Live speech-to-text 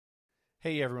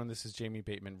Hey everyone, this is Jamie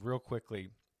Bateman. Real quickly,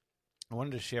 I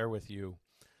wanted to share with you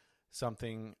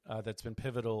something that's been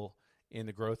pivotal in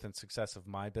the growth and success of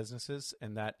my businesses,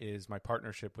 and that is my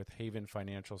partnership with Haven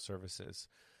Financial Services.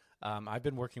 I've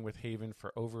been working with Haven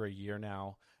for over a year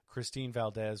now. Christine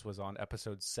Valdez was on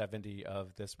episode 70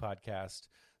 of this podcast,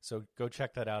 so go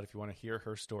check that out if you want to hear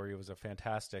her story. It was a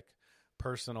fantastic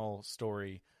personal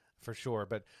story for sure,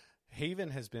 but Haven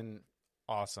has been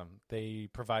awesome. They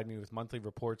provide me with monthly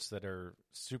reports that are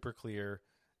super clear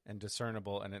and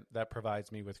discernible, and that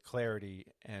provides me with clarity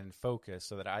and focus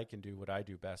so that I can do what I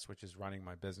do best, which is running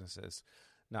my businesses,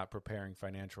 not preparing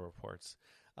financial reports.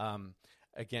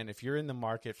 Again, if you're in the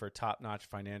market for a top-notch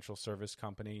financial service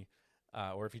company,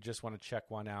 or if you just want to check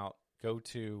one out, go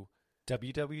to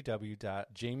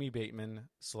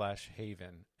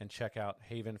www.jamiebateman.com/Haven and check out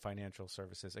Haven Financial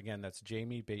Services. Again, that's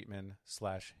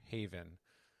jamiebateman.com/Haven.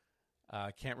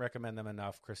 Can't recommend them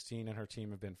enough. Christine and her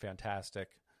team have been fantastic.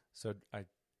 So I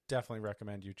definitely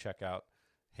recommend you check out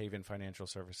Haven Financial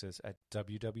Services at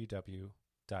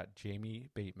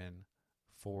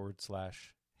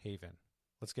www.jamiebateman.com/Haven.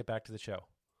 Let's get back to the show.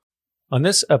 On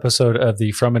this episode of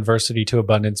the From Adversity to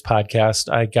Abundance podcast,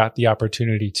 I got the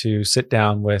opportunity to sit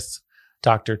down with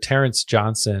Dr. Terrence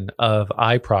Johnson of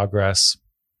iProgress.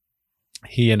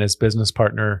 He and his business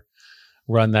partner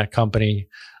run that company.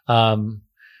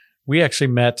 We actually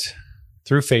met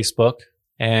through Facebook,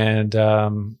 and I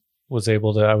was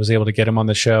able to get him on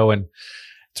the show, and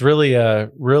it's really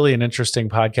an interesting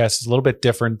podcast. It's a little bit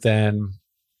different than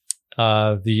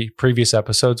the previous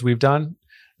episodes we've done.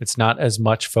 It's not as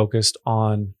much focused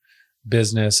on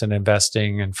business and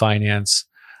investing and finance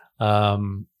or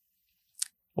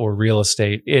real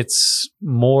estate. It's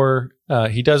more,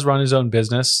 he does run his own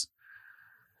business,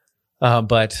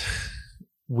 but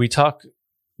we talk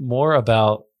more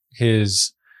about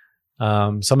his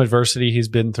some adversity he's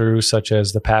been through, such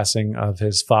as the passing of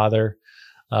his father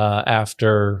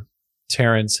after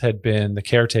Terrence had been the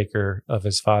caretaker of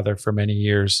his father for many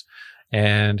years,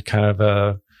 and kind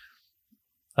of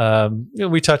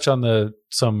we touch on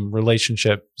some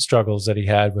relationship struggles that he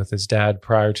had with his dad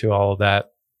prior to all of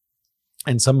that,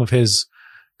 and some of his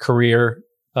career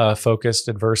focused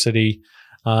adversity.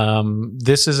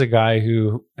 This is a guy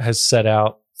who has set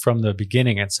out from the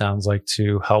beginning, it sounds like,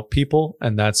 to help people,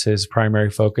 and that's his primary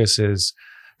focus, is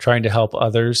trying to help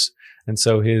others. And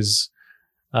so his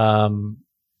main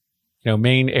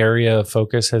area of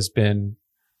focus has been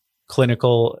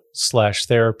clinical /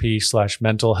 therapy /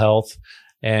 mental health.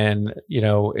 And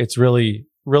it's really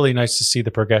nice to see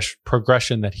the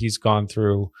progression that he's gone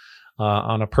through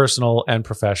on a personal and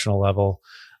professional level.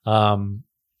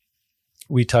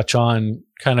 We touch on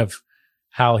kind of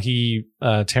how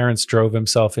Terrence drove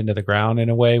himself into the ground in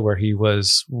a way where he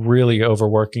was really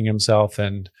overworking himself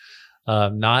and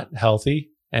not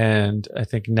healthy. And I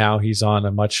think now he's on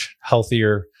a much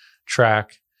healthier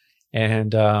track.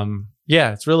 And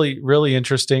it's really, really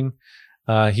interesting.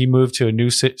 He moved to a new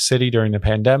city during the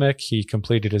pandemic. He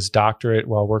completed his doctorate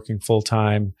while working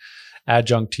full-time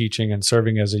adjunct teaching and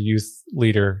serving as a youth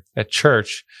leader at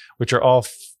church, which are all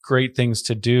great things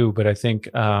to do. But I think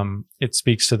it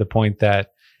speaks to the point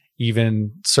that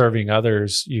even serving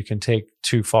others, you can take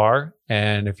too far.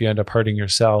 And if you end up hurting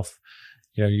yourself,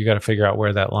 you got to figure out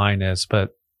where that line is.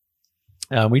 But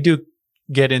we do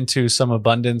get into some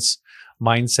abundance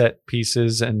mindset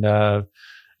pieces and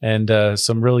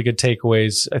some really good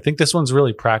takeaways. I think this one's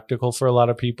really practical for a lot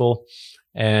of people.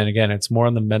 And again, it's more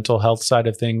on the mental health side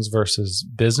of things versus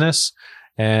business.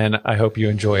 And I hope you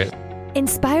enjoy it.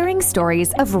 Inspiring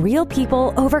stories of real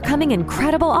people overcoming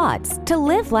incredible odds to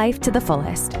live life to the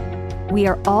fullest. We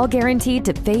are all guaranteed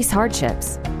to face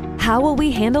hardships. How will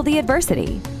we handle the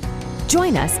adversity?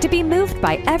 Join us to be moved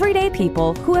by everyday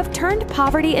people who have turned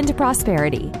poverty into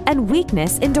prosperity and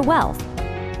weakness into wealth.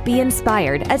 Be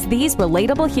inspired as these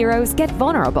relatable heroes get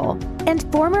vulnerable, and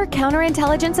former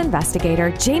counterintelligence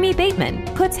investigator Jamie Bateman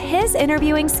puts his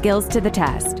interviewing skills to the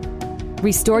test.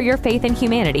 Restore your faith in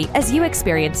humanity as you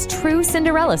experience true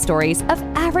Cinderella stories of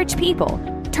average people,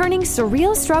 turning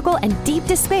surreal struggle and deep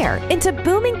despair into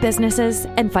booming businesses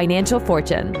and financial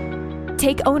fortune.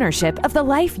 Take ownership of the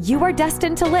life you are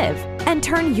destined to live and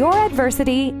turn your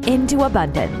adversity into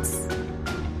abundance.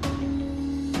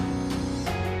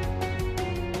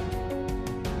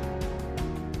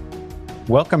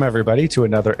 Welcome, everybody, to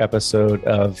another episode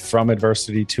of From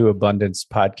Adversity to Abundance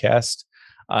podcast.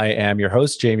 I am your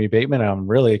host, Jamie Bateman. I'm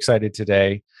really excited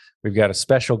today. We've got a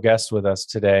special guest with us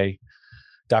today,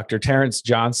 Dr. Terrence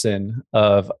Johnson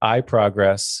of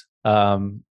iProgress.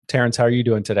 Terrence, how are you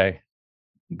doing today?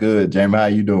 Good, Jamie. How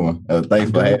you doing?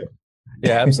 Thanks for having me.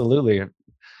 Yeah, absolutely.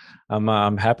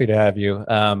 I'm happy to have you.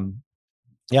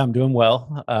 Yeah, I'm doing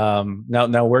well.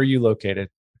 Now, where are you located?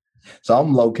 So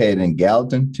I'm located in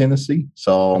Gallatin, Tennessee.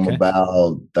 So I'm Okay,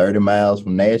 about 30 miles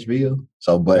from Nashville.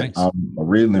 So, but nice. I'm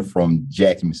originally from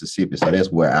Jackson, Mississippi. So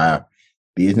that's where our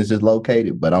business is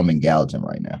located. But I'm in Gallatin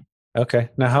right now. Okay,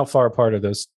 now how far apart are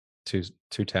those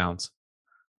two towns?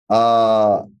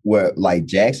 Where like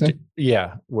Jackson,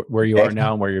 Yeah, where you are now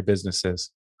Jackson. and where your business is.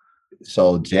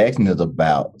 So Jackson is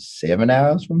about 7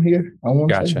 hours from here. I want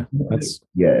to say, Gotcha. That's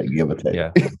yeah, give or take.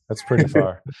 yeah, that's pretty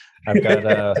far. I've got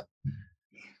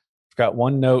I've got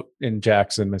one note in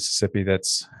Jackson, Mississippi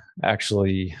that's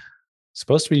actually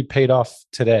supposed to be paid off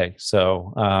today.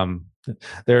 So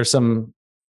there are some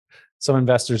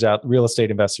investors out, real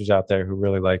estate investors out there who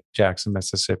really like Jackson,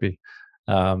 Mississippi.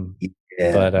 Um,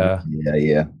 Yeah, but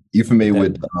yeah. You familiar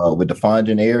then with the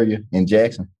Fondren area in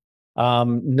Jackson?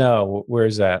 no, where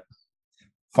is that?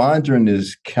 Fondren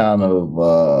is kind of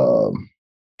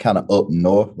up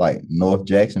north, like North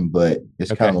Jackson, but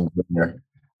it's Okay, kind of where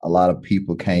a lot of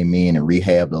people came in and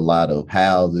rehabbed a lot of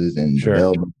houses and sure,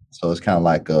 development. So it's kind of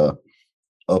like a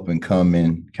up and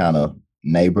coming kind of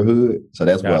neighborhood. So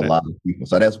that's where a got it. lot of people.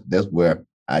 So that's where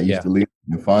I used Yeah, to live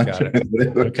in got it.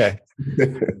 Fondren. Okay,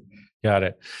 got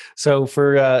it. So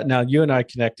for now, you and I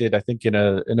connected, I think in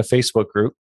a Facebook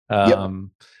group. Yep.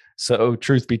 So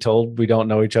truth be told, we don't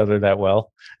know each other that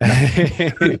well.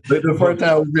 The first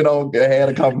time we've been on had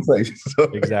a conversation. So.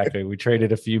 Exactly. We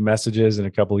traded a few messages and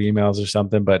a couple of emails or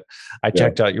something, but I Yeah.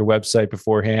 checked out your website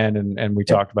beforehand and we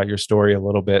Yeah. talked about your story a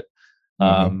little bit.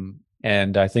 Mm-hmm.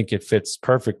 And I think it fits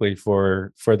perfectly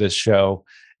for this show.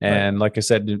 Right. And like I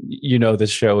said, this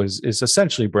show is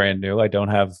essentially brand new. I don't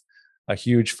have a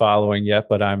huge following yet,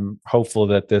 but I'm hopeful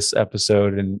that this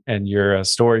episode and your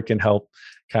story can help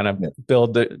kind of Yeah.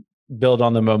 build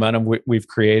on the momentum we've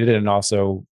created, and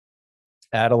also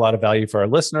add a lot of value for our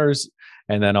listeners,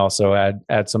 and then also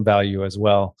add some value as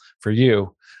well for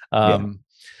you. Yeah.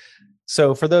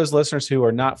 So for those listeners who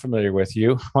are not familiar with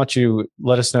you, why don't you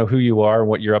let us know who you are and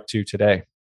what you're up to today?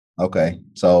 Okay.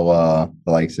 So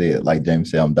like I said, like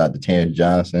James said, I'm Dr. Terrence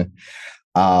Johnson.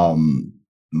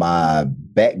 My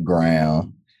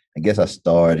background, I guess I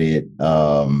started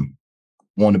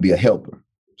wanting to be a helper.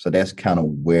 So that's kind of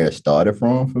where it started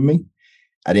from for me.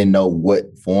 I didn't know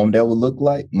what form that would look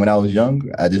like when I was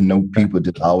younger. I just know people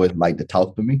just always like to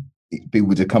talk to me. People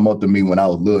would just come up to me when I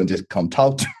was little and just come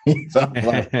talk to me. So I was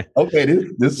like, okay,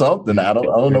 this is something. I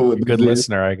don't know what Good this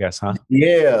listener, I guess, huh?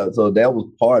 Yeah, so that was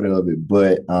part of it.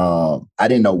 But I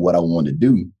didn't know what I wanted to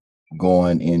do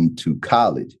going into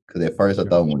college. Because at first I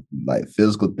thought I wanted to do like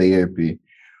physical therapy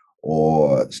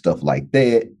or stuff like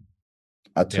that.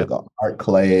 I took an art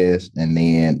class, and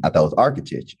then I thought it was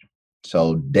architecture.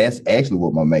 So that's actually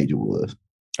what my major was.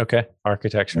 Okay,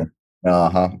 architecture.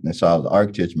 And so I was an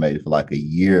architecture major for like a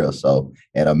year or so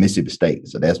at Mississippi State.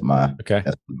 So that's where I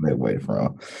graduated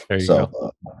from. There you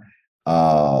go.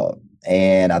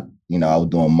 And I was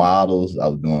doing models, I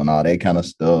was doing all that kind of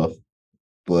stuff,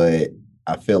 but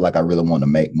I felt like I really wanted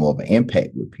to make more of an impact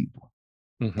with people.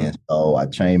 Mm-hmm. And so I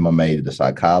changed my major to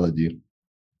psychology,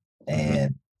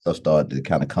 and so started to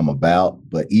kind of come about.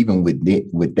 But even with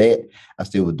that, I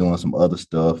still was doing some other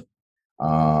stuff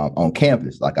on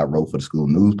campus. Like I wrote for the school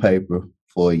newspaper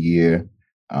for a year.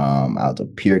 I was a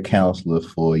peer counselor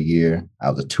for a year.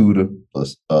 I was a tutor for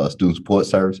student support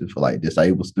services for like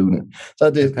disabled students.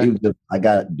 So I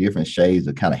got different shades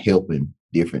of kind of helping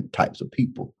different types of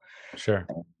people. Sure.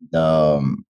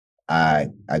 And,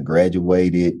 I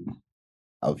graduated.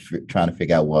 I was trying to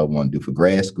figure out what I want to do for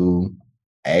grad school.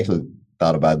 I actually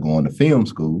thought about going to film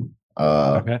school.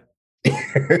 And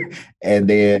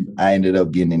then I ended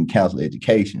up getting in counselor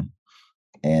education.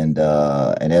 And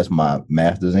that's my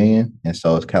master's in. And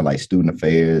so it's kind of like student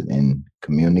affairs and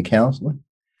community counseling.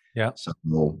 Yeah.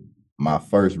 So my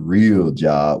first real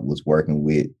job was working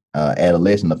with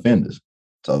adolescent offenders.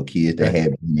 So kids that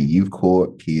had been in youth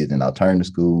court, kids in alternative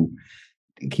school,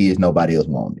 the kids nobody else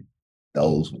wanted.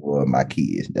 Those were my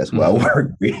kids. That's what I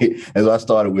worked with. And so I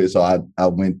started with. So I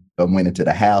went into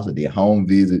the house. I did home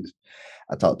visits.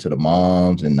 I talked to the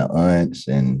moms and the aunts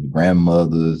and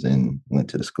grandmothers, and went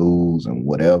to the schools and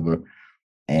whatever.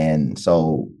 And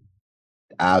so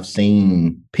I've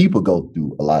seen people go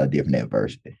through a lot of different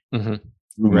adversity through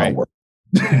my work.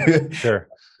 Sure.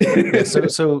 Yeah,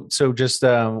 so just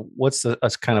what's a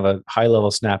kind of a high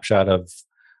level snapshot of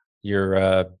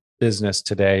your business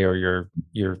today, or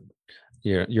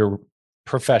your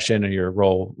profession or your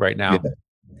role right now? Yeah.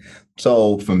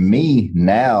 So for me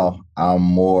now, I'm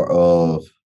more of,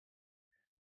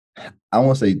 I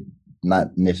won't say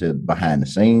not necessarily behind the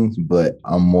scenes, but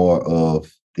I'm more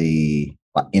of the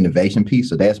innovation piece.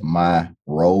 So that's my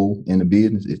role in the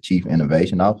business, is chief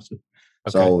innovation officer.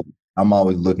 Okay. So I'm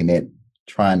always looking at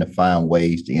trying to find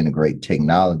ways to integrate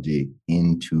technology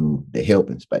into the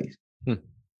helping space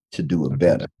to do it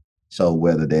better. So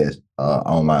whether there's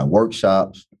online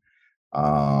workshops,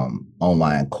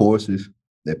 online courses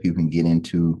that people can get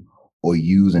into, or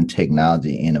using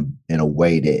technology in a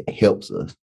way that helps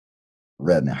us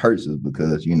rather than hurts us,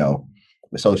 because, you know,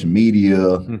 with social media,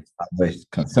 the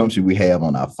consumption we have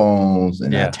on our phones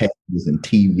and our tablets and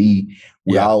TV,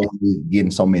 we're always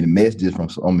getting so many messages from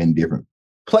so many different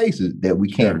places that we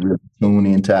can't really tune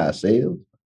into ourselves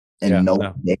and know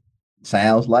what that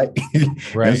sounds like.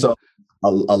 Right. And so a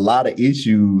lot of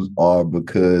issues are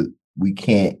because we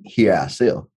can't hear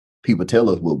ourselves. People tell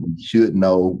us what we should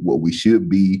know, what we should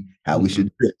be, how we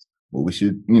should dress, what we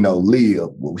should, you know, live,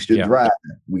 what we should drive.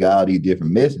 We got all these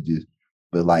different messages,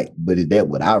 but is that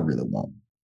what I really want?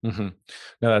 No,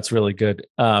 that's really good.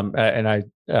 And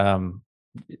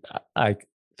I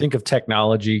think of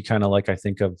technology kind of like I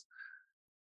think of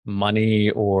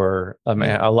money, or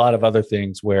a lot of other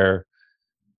things where,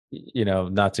 you know,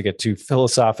 not to get too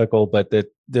philosophical, but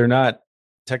that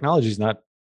technology is not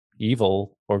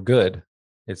evil or good.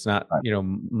 It's not, you know,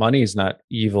 money is not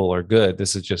evil or good.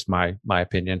 This is just my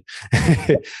opinion.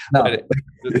 But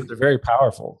they're very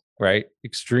powerful, right?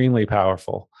 Extremely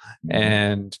powerful,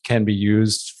 and can be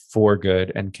used for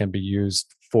good and can be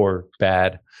used for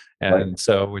bad. And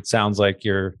so it sounds like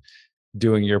you're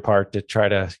doing your part to try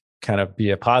to kind of be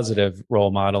a positive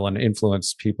role model and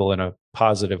influence people in a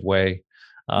positive way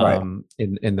in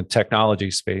the technology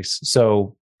space.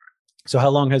 So how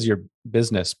long has your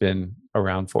business been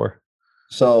around for?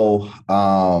 So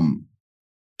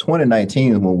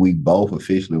 2019 is when we both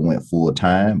officially went full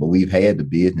time, but we've had the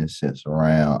business since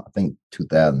around, I think,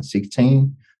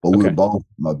 2016. But we were both,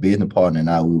 my business partner and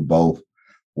I, we were both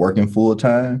working full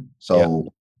time. So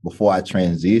before I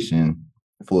transitioned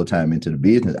full time into the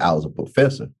business, I was a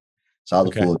professor. So I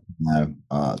was a full time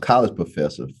college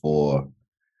professor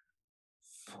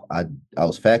I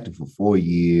was faculty for 4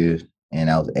 years, and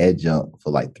I was adjunct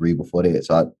for like 3 before that.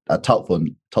 So I taught for a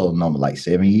total number like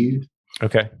 7 years.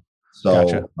 Okay.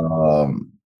 So,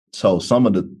 so some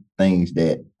of the things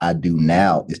that I do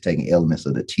now is taking elements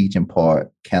of the teaching part,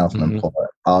 counseling part,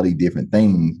 all these different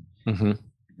things,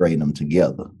 bringing them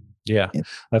together. Yeah,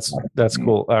 that's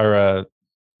cool. Our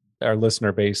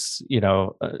listener base, you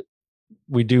know,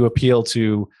 we do appeal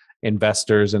to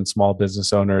investors and small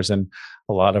business owners, and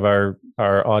a lot of our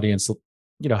audience,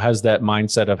 you know, has that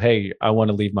mindset of, hey, I want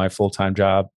to leave my full-time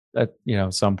job at, you know,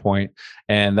 some point.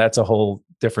 And that's a whole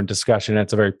different discussion.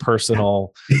 It's a very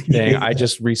personal thing.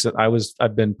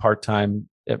 I've been part-time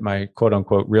at my quote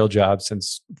unquote real job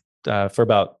since for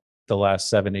about the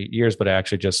last 7-8 years, but I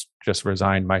actually just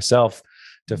resigned myself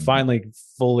to finally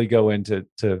fully go into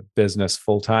business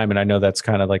full time. And I know that's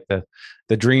kind of like the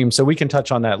dream. So we can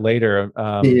touch on that later.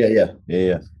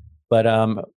 Yeah.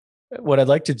 But what I'd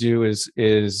like to do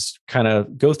is kind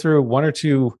of go through 1 or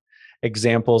 2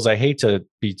 examples. I hate to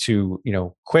be too, you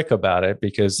know, quick about it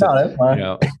because, that's fine. You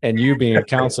know, and you being a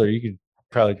counselor, you could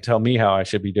probably tell me how I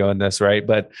should be doing this, right?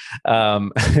 But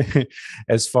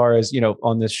as far as, you know,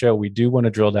 on this show, we do want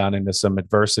to drill down into some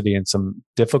adversity and some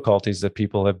difficulties that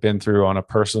people have been through on a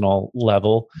personal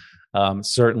level.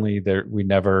 Certainly we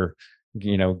never,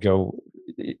 you know,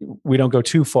 we don't go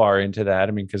too far into that.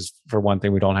 I mean, because for one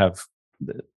thing, we don't have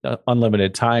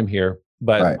unlimited time here,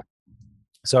 but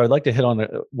so I'd like to hit on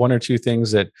 1 or 2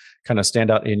 things that kind of stand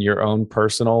out in your own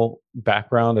personal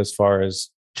background as far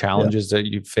as challenges that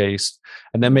you've faced.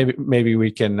 And then maybe we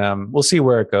can, we'll see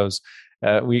where it goes.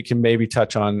 We can maybe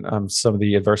touch on some of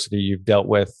the adversity you've dealt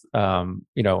with,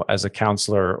 you know, as a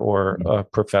counselor or a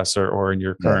professor or in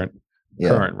your current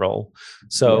role.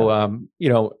 So, you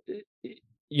know,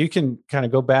 you can kind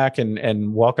of go back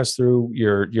and walk us through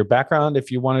your background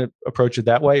if you want to approach it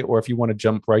that way, or if you want to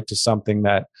jump right to something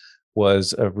that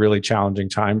was a really challenging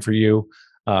time for you.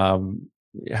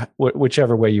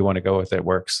 Whichever way you want to go with it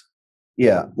works.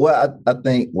 Yeah. Well, I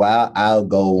think I'll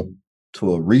go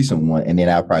to a recent one, and then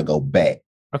I'll probably go back.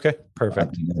 Okay, perfect.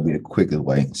 I think that'll be the quickest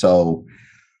way. So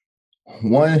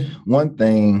one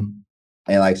thing,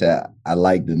 and like I said, I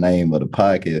like the name of the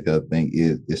podcast because I think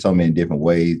there's so many different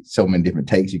ways, so many different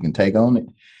takes you can take on it.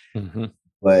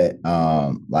 But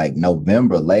like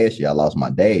November last year, I lost my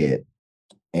dad.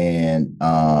 And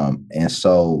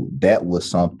so that was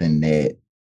something that,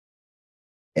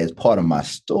 as part of my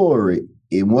story,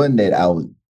 it wasn't that I was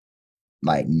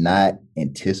like not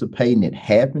anticipating it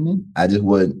happening. I just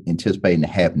wasn't anticipating it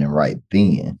happening right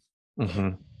then.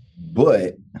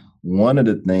 But one of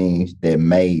the things that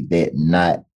made that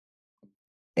not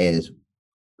as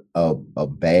a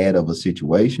bad of a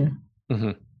situation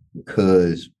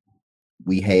because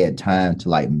we had time to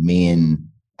like mend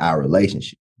our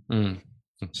relationship.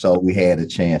 So we had a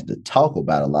chance to talk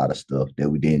about a lot of stuff that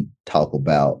we didn't talk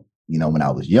about, when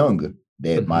I was younger,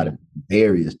 that might have been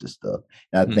barriers to stuff.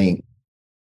 And I think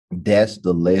that's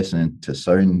the lesson to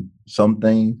some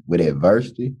things with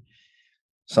adversity.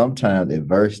 Sometimes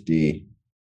adversity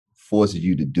forces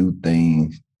you to do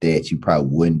things that you probably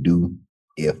wouldn't do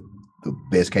if the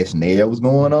best case scenario was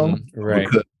going on. Right.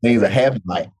 Because things are happening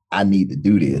like, I need to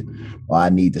do this, or I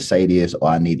need to say this, or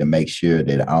I need to make sure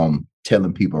that I'm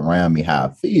telling people around me how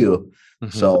I feel.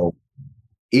 So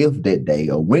if that day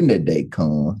or when that day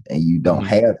comes and you don't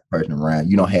have the person around,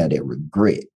 you don't have that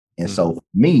regret. And so for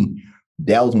me,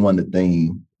 that was one of the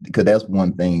things, because that's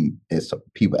one thing that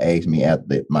people ask me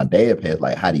after my dad passed,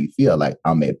 like, how do you feel? Like,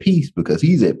 I'm at peace because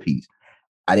he's at peace.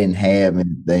 I didn't have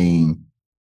anything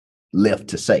left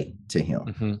to say to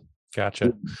him.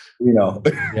 Gotcha.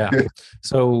 Yeah.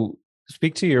 So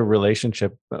speak to your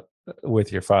relationship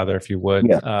with your father, if you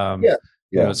would.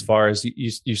 As far as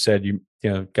you said, you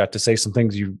got to say some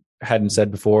things you hadn't said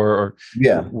before, or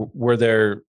were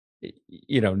there,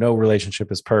 no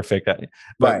relationship is perfect,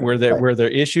 but were there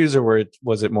issues, or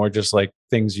was it more just like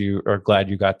things you are glad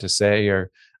you got to say,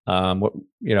 or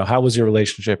how was your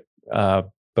relationship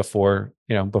before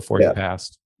you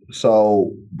passed?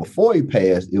 So before he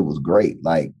passed, it was great.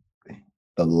 Like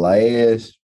the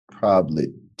last probably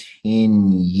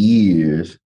 10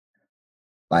 years,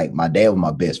 like my dad was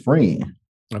my best friend.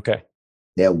 Okay.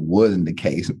 That wasn't the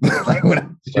case. Like when I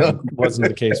was young. Wasn't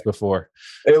the case before.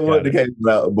 It wasn't the case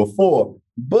before.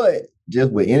 But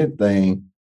just with anything,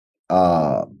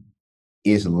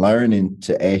 it's learning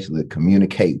to actually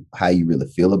communicate how you really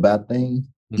feel about things,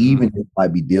 even if it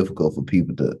might be difficult for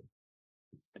people to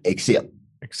accept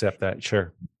that.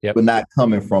 Sure. Yep. But not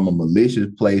coming from a malicious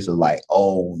place of like,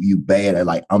 oh, you bad. And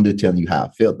like, I'm just telling you how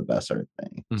I felt about certain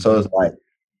things. So it's like,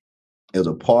 it was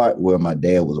a part where my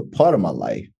dad was a part of my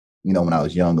life. When I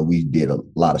was younger, we did a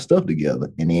lot of stuff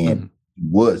together, and then he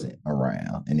wasn't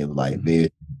around, and it was like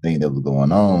various things that was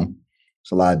going on.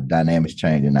 So a lot of dynamics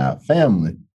changed in our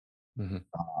family, and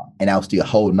I was still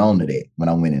holding on to that when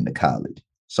I went into college.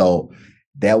 So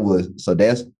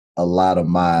that's a lot of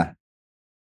my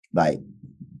like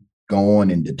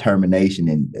going and determination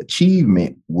and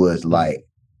achievement was like,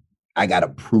 I got to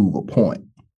prove a point.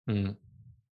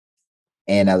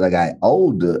 And as I got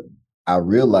older, I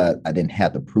realized I didn't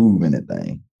have to prove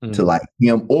anything to like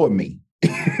him or me.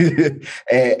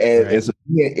 and so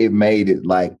it made it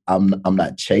like I'm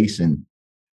not chasing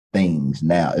things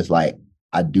now. It's like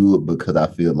I do it because I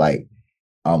feel like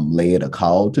I'm led a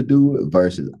call to do it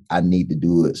versus I need to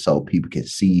do it so people can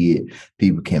see it,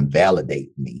 people can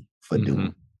validate me for doing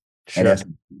it. Sure. And that's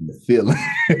the feeling.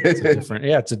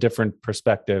 It's a different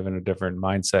perspective and a different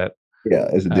mindset. Yeah,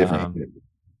 it's a different.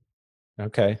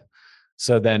 Okay.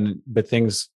 So then, but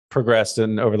things progressed,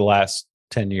 and over the last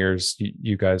 10 years,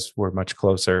 you guys were much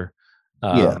closer.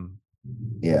 Yeah.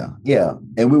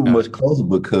 And we were much closer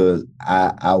because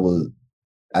I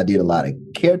did a lot of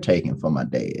caretaking for my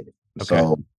dad. Okay.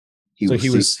 So he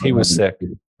was sick,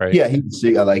 right? Yeah, he was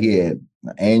sick. He had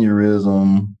an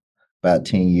aneurysm about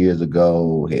 10 years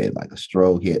ago, had like a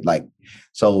stroke,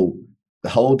 so the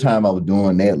whole time I was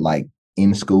doing that, like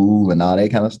in school and all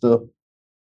that kind of stuff,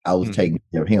 I was taking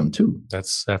care of him too.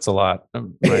 That's a lot.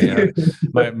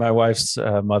 My wife's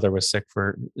mother was sick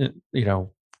for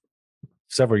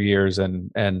several years,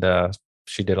 and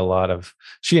she did a lot of.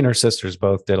 She and her sisters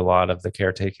both did a lot of the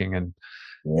caretaking, and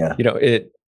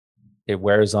it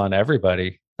wears on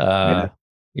everybody,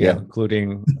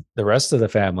 including the rest of the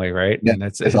family, right? Yeah, and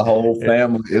it's a whole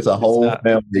family. It's a whole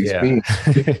family experience.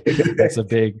 It's a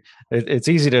big. It's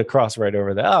easy to cross right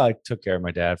over that. I took care of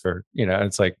my dad for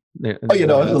It's like it's a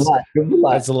lot.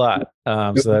 It's a lot.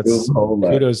 So that's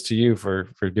kudos to you for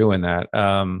doing that.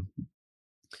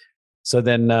 So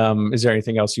then, is there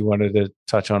anything else you wanted to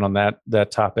touch on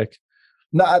that topic?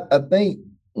 No, I think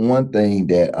one thing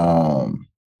that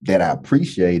I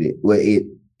appreciated,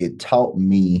 it taught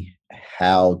me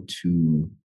how to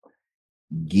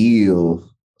give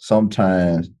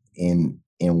sometimes in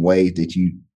ways that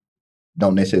you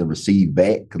don't necessarily receive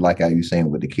back. Like how you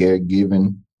saying with the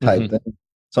caregiving type thing.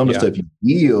 Some of the stuff you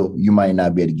give, you might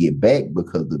not be able to get back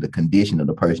because of the condition of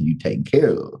the person you taking care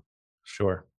of.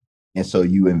 Sure. And so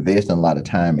you invest in a lot of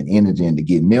time and energy into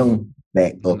getting them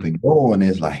back up and going.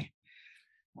 It's like,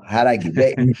 how'd I get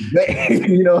back?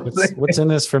 What's in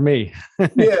this for me?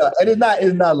 Yeah. And it's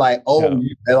not like,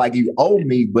 you owe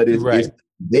me, but it's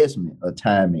investment of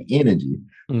time and energy.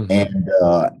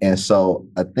 And so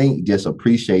I think just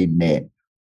appreciating that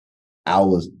I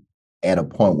was at a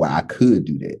point where I could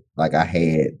do that. Like I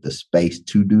had the space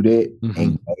to do that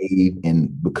and gave,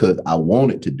 and because I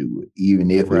wanted to do it, even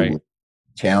if it was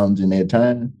challenging at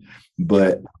times.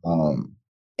 But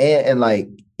and like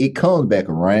it comes back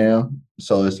around.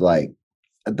 So it's like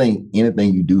I think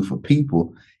anything you do for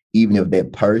people, even if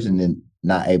that person is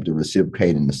not able to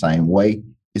reciprocate in the same way,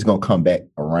 it's gonna come back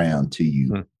around to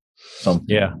you.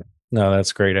 Yeah. No,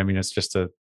 that's great. I mean, it's just a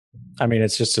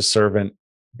servant,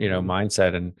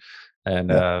 mindset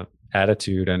and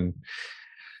attitude. And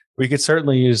we could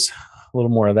certainly use a little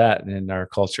more of that in our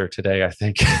culture today, I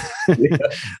think.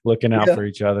 Looking out for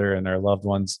each other and our loved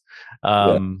ones.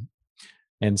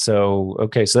 And so,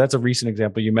 okay, so that's a recent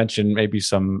example. You mentioned maybe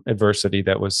some adversity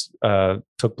that was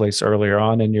took place earlier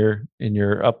on in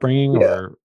your upbringing,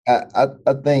 or I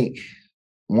think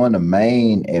one of the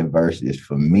main adversities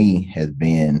for me has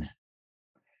been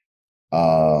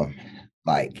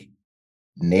like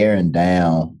narrowing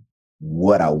down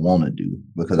what I want to do,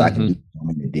 because I can do so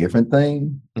many different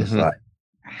things. It's like,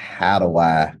 how do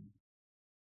I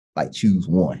like choose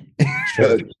one?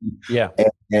 Sure. Yeah.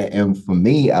 And for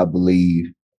me, I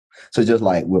believe, so just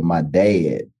like with my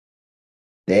dad,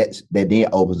 that then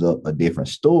opens up a different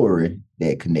story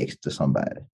that connects to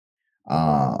somebody.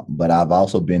 But I've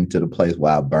also been to the place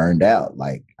where I burned out.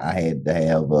 Like I had to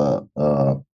have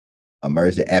a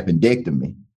emergency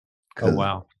appendectomy. Oh,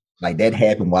 wow. Like that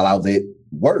happened while I was at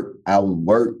work. I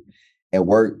was at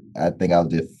work. I think I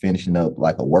was just finishing up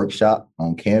like a workshop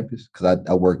on campus, because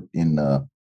I worked in the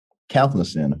counseling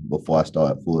center before I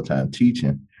started full-time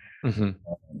teaching.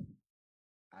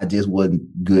 I just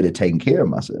wasn't good at taking care of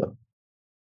myself.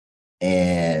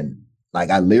 And like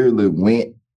I literally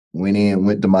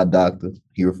went to my doctor.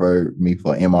 He referred me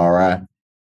for MRI.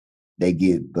 They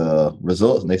get the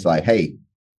results and they're like, hey,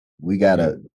 we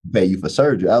gotta pay you for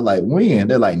surgery. I was like, when?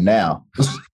 They're like, now.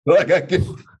 Like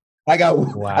I got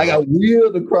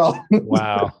wheeled across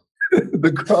the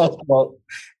crosswalk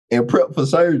and prep for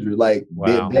surgery like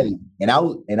that day. And I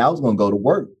was gonna go to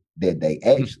work that day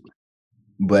actually.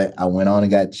 But I went on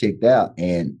and got checked out.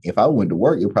 And if I went to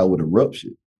work, it probably would have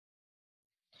ruptured.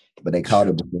 But they caught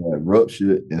it before it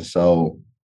ruptured. And so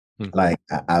like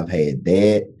I've had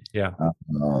that. Yeah.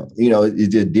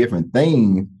 It's just different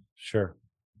things. Sure.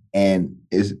 And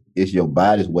it's your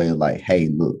body's way of like, hey,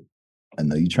 look, I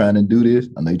know you're trying to do this.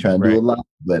 I know you're trying to do a lot,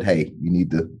 but hey, you need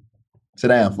to sit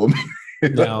down for me.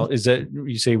 Now, is that,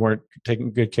 you say you weren't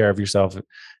taking good care of yourself?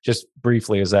 Just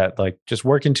briefly, is that like just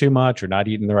working too much, or not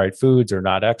eating the right foods, or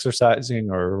not exercising,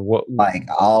 or what? Like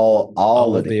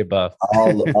all of the above.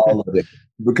 all of it.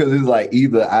 Because it's like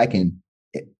either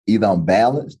I'm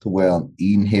balanced to where I'm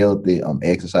eating healthy, I'm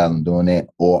exercising, doing that,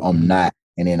 or I'm not,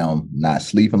 and then I'm not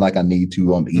sleeping like I need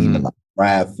to. I'm eating a lot of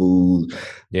fried food,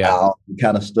 all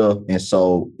kind of stuff. And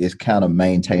so it's kind of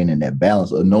maintaining that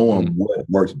balance of knowing what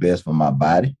works best for my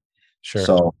body. Sure.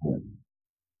 So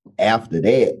after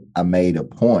that, I made a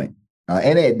point.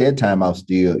 And at that time, I was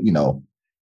still,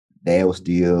 Dad was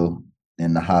still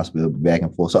in the hospital back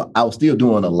and forth. So I was still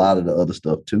doing a lot of the other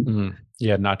stuff too.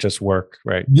 Yeah, not just work,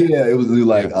 right? Yeah, it was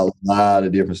like a lot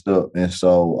of different stuff. And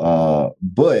so,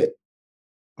 but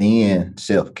then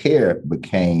self-care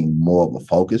became more of a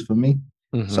focus for me.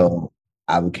 So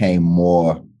I became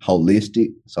more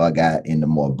holistic. So I got into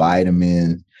more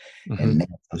vitamins and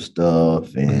natural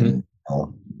stuff and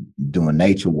doing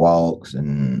nature walks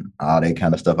and all that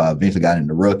kind of stuff. I eventually got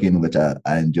into rucking, which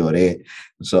I enjoy that.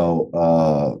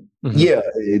 So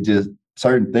it just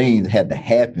certain things had to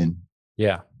happen.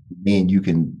 Yeah. Then you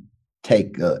can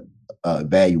take a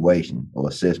evaluation or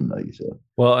assessment of yourself.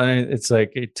 Well, and it's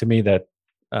like, to me, that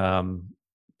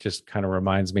just kind of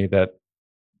reminds me that,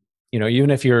 even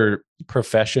if your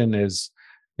profession is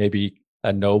maybe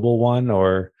a noble one,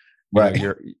 or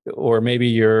maybe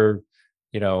you're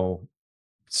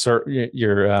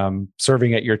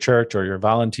serving at your church, or you're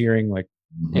volunteering, like,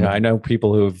 I know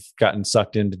people who've gotten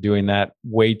sucked into doing that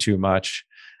way too much.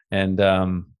 And I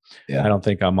don't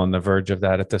think I'm on the verge of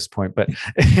that at this point, but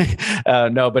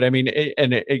no, but I mean,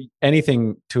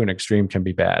 anything to an extreme can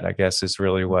be bad, I guess, is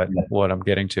really what I'm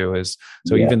getting to is.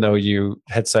 So even though you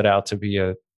had set out to be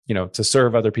to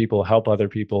serve other people, help other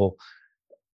people,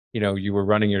 you were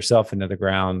running yourself into the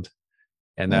ground,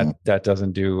 and that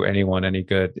doesn't do anyone any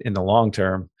good in the long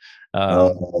term,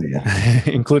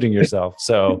 including yourself.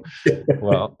 So,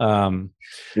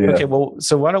 okay, well,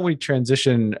 so why don't we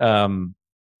transition,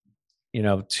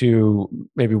 to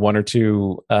maybe one or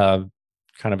two kind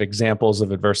of examples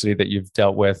of adversity that you've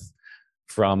dealt with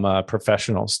from a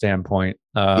professional standpoint.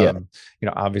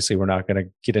 Obviously we're not going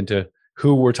to get into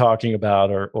who we're talking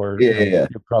about, or Yeah.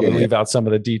 you'll probably leave out some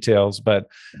of the details, but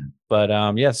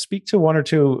yeah, speak to one or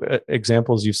two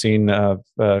examples you've seen,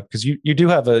 because you do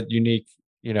have a unique,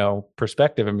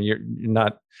 perspective. I mean, you're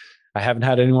not, I haven't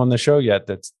had anyone on the show yet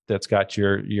that's got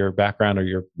your background or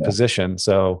your position.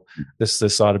 So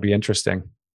this ought to be interesting.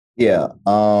 Yeah.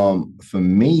 For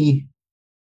me,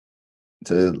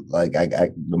 to like,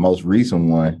 I the most recent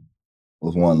one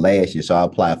was one last year. So I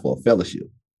applied for a fellowship,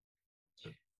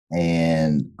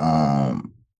 and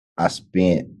I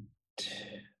spent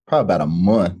probably about a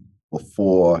month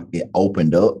before it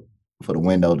opened up for the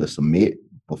window to submit.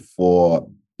 Before,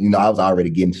 I was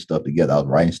already getting stuff together. I was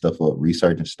writing stuff up,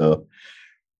 researching stuff.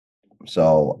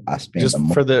 So I spent just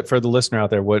for the listener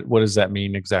out there, what does that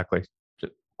mean exactly?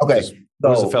 Okay.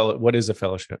 What is a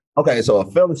fellowship? Okay, so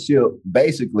a fellowship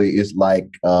basically is like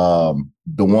the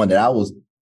one that I was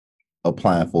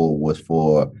applying for was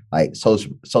for like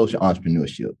social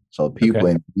entrepreneurship. So people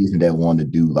in business that want to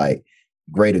do like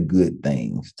greater good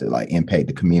things to like impact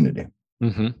the community.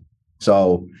 Mm-hmm.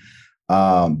 So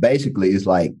basically it's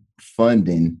like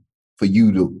funding for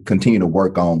you to continue to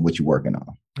work on what you're working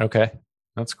on. Okay.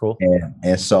 That's cool.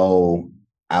 And so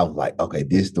I was like, okay,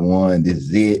 this is the one, this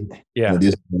is it. Yeah.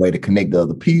 This is the way to connect to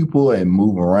other people and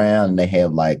move around. And they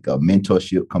have like a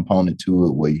mentorship component to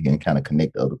it where you can kind of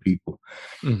connect to other people.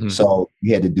 Mm-hmm. So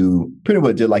you had to do pretty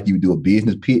much just like you would do a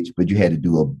business pitch, but you had to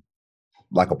do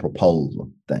a proposal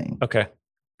thing. Okay.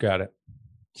 Got it.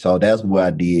 So that's what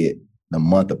I did the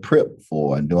month of prep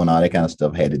for, and doing all that kind of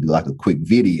stuff. I had to do like a quick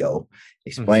video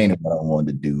explaining what I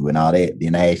wanted to do and all that.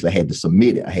 Then I actually had to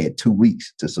submit it. I had 2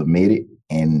 weeks to submit it.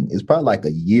 And it's probably like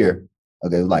a year.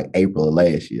 Okay, it was like April of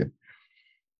last year.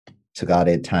 Took all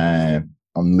that time.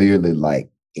 I'm literally like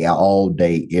all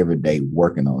day, every day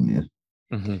working on this.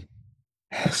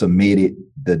 Mm-hmm. Submitted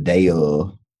the day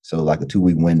of. So like a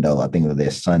 2-week window. I think it was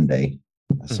that Sunday.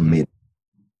 I submitted.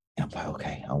 I'm like,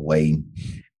 okay, I'm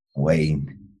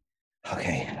waiting.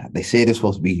 Okay, they said it's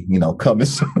supposed to be, coming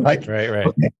soon. Like, right.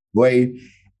 Okay, wait.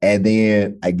 And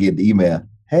then I get the email,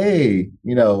 hey,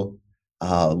 we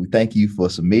thank you for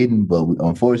submitting, but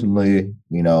unfortunately,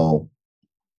 we're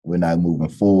not moving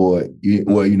forward. You're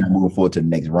not moving forward to the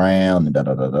next round, and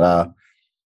da-da-da-da.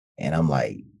 And I'm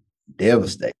like,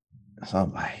 devastated. So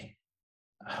I'm like,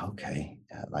 okay,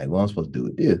 like what I'm supposed to do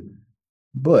with this?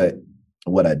 But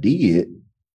what I did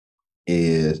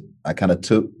is I kind of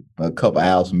took a couple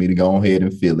hours for me to go ahead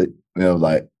and feel it. And I was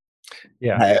like,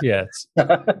 it's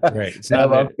right. It's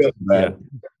not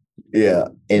yeah.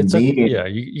 And then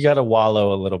you got to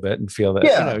wallow a little bit and feel that.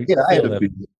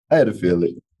 I had to feel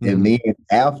it. Mm-hmm. And then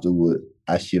afterward,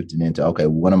 I shifted into, okay,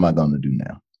 what am I going to do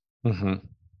now? Mm-hmm.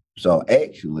 So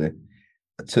actually,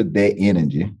 I took that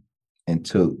energy and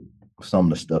took some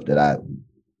of the stuff that I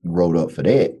wrote up for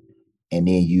that, and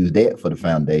then used that for the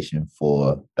foundation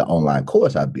for the online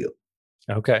course I built.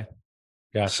 Okay.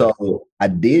 Yeah. So I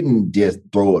didn't just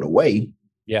throw it away.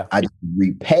 Yeah. I just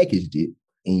repackaged it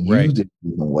and used it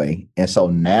in a way. And so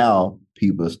now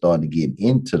people are starting to get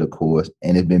into the course,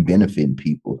 and it's been benefiting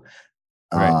people.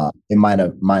 Right. It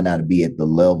might not be at the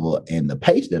level and the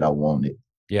pace that I wanted.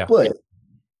 Yeah. But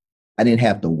I didn't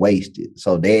have to waste it.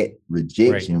 So that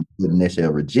rejection wasn't necessarily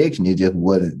a rejection. It just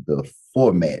wasn't the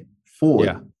format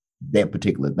for that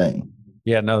particular thing.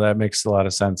 Yeah, no, that makes a lot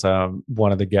of sense.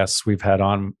 One of the guests we've had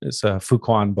on is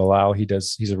Fuquan Bilal.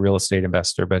 He's a real estate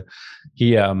investor, but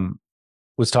he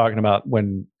was talking about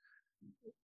when,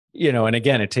 and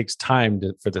again, it takes time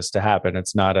for this to happen.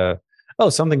 It's not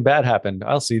something bad happened,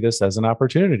 I'll see this as an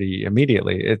opportunity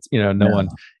immediately. It's, one,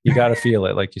 you got to feel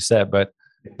it, like you said, but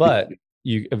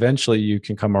you eventually you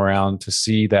can come around to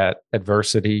see that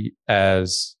adversity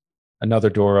as another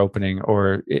door opening,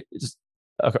 or it's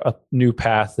a new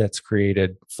path that's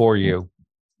created for you.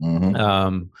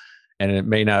 Mm-hmm. And it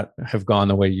may not have gone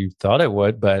the way you thought it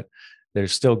would, but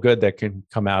there's still good that can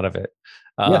come out of it.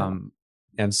 And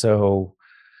so,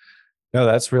 no,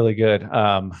 that's really good.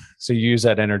 So you use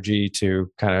that energy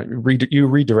to kind of you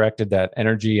redirected that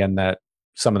energy and that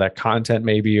some of that content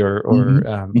maybe, toward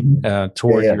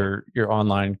your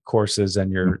online courses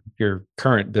and your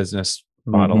current business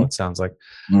model. It sounds like.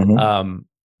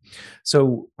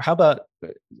 So how about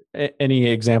any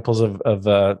examples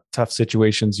of tough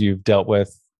situations you've dealt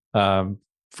with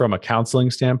from a counseling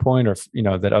standpoint, or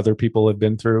that other people have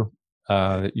been through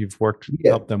that you've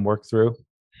helped them work through?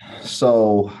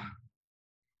 So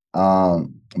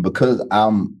because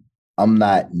I'm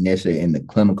not necessarily in the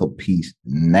clinical piece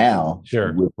now.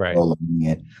 Sure. Right.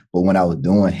 But when I was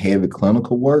doing heavy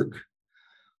clinical work,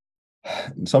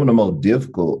 some of the most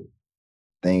difficult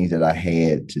things that I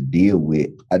had to deal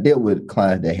with, I dealt with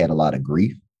clients that had a lot of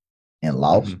grief and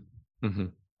loss.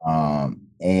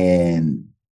 And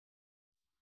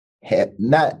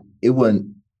it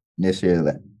wasn't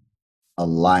necessarily a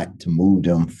lot to move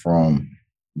them from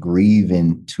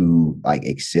grieving to like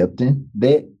accepting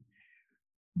that.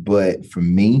 But for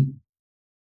me,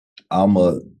 I'm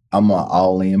an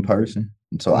all-in person.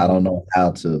 And so I don't know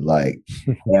how to like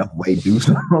halfway do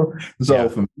something. So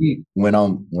for me, when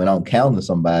I'm counseling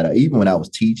somebody, even when I was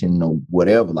teaching or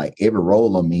whatever, like every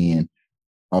role I'm in,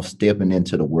 I'm stepping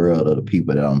into the world of the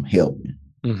people that I'm helping.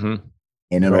 And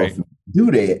in order to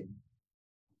do that,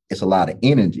 it's a lot of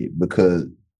energy because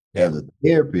as a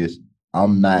therapist,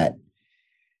 I'm not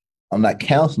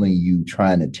counseling you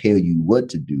trying to tell you what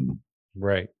to do.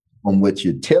 Right. From what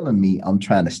you're telling me, I'm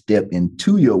trying to step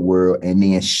into your world and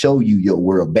then show you your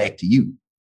world back to you.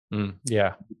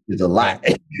 Yeah. It's a lot.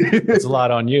 It's a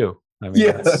lot on you. I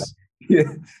mean,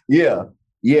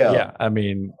 yeah. I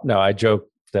mean, no, I joke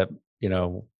that,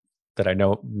 that I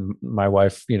know my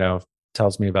wife,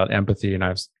 tells me about empathy, and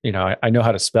I know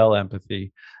how to spell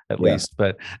empathy at least,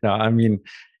 but no, I mean,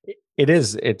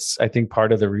 it's, I think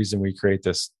part of the reason we create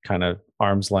this kind of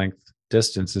arm's length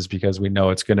distance is because we know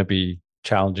it's going to be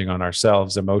challenging on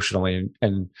ourselves emotionally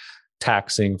and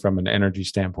taxing from an energy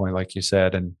standpoint, like you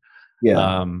said. And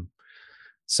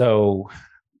so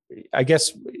I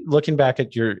guess looking back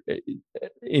at your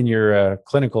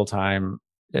clinical time,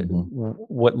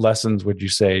 what lessons would you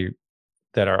say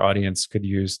that our audience could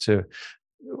use to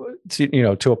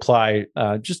apply,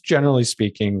 just generally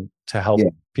speaking, to help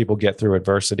people get through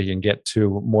adversity and get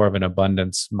to more of an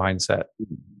abundance mindset?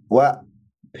 Well,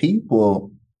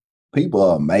 people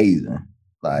are amazing.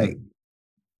 Like,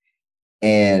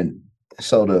 and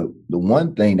so the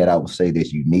one thing that I would say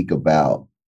that's unique about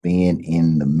being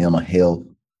in the mental health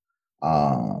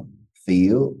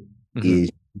field is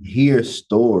you hear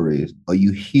stories or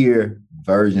you hear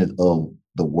versions of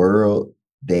the world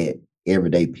that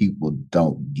everyday people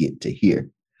don't get to hear.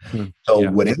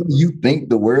 So whatever you think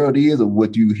the world is or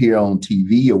what you hear on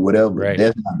TV or whatever,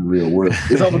 that's not the real world.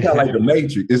 It's almost kind of like the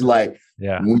Matrix. It's like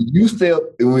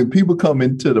when people come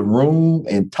into the room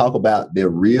and talk about their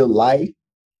real life,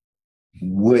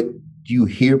 what you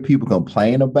hear people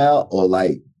complain about or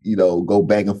like, go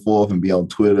back and forth and be on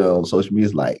Twitter or social media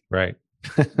is like, you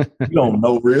don't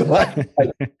know real life.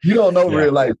 Like, you don't know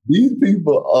real life. These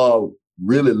people are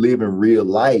really living real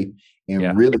life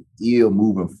and really still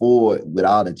moving forward with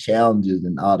all the challenges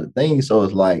and all the things. So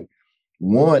it's like,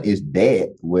 one is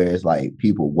that where it's like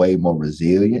people way more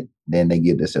resilient than they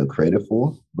give themselves credit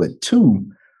for. But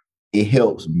two, it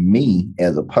helps me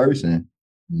as a person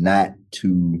not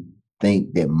to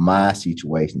think that my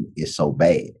situation is so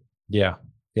bad. Yeah.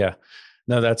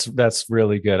 No, that's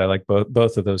really good. I like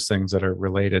both of those things that are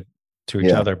related to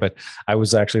each other. But I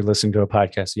was actually listening to a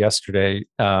podcast yesterday,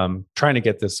 trying to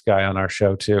get this guy on our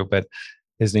show too, but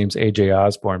his name's AJ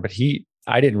Osborne, but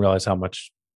I didn't realize how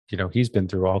much, he's been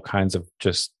through all kinds of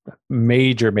just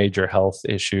major health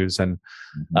issues and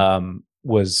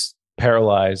was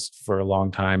paralyzed for a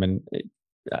long time and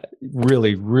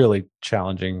really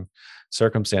challenging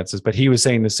circumstances. But he was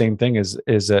saying the same thing is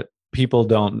that people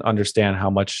don't understand how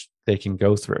much they can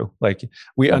go through. Like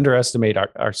we underestimate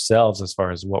ourselves as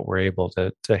far as what we're able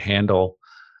to handle.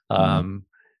 And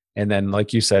then,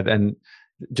 like you said, and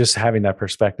just having that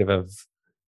perspective of,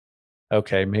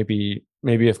 okay, maybe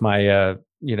if my,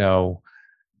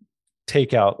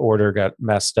 takeout order got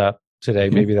messed up today,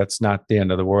 maybe that's not the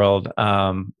end of the world.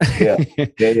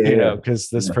 Because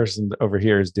this person over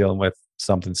here is dealing with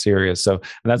something serious. So, and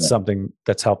that's something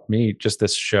that's helped me. Just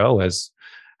this show has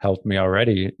helped me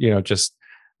already, just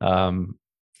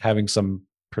having some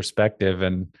perspective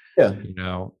and,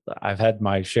 I've had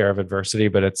my share of adversity,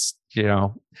 but it's,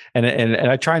 and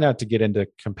I try not to get into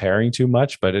comparing too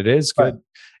much, but it is good. Right.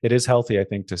 It is healthy, I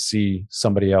think, to see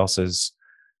somebody else's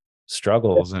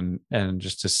struggles and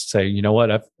just to say, you know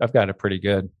what, I've got it pretty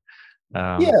good.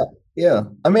 Yeah.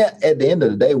 I mean, at the end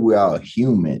of the day, we're all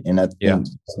human, and I think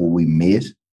that's what we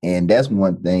miss. And that's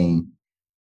one thing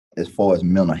as far as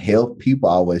mental health. People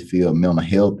always feel mental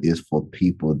health is for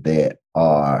people that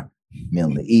are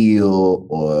mentally ill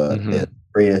or they're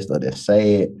depressed or they're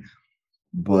sad.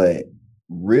 But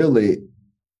really,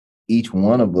 each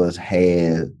one of us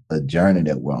has a journey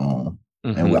that we're on,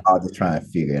 and we're all just trying to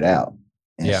figure it out.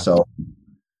 And so,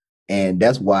 and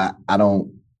that's why I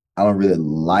don't really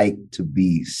like to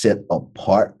be set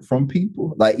apart from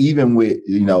people. Like even with,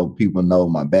 people know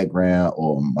my background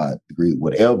or my degree,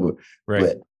 whatever. Right.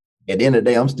 But at the end of the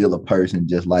day, I'm still a person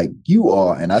just like you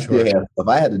are. And I still have stuff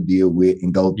I had to deal with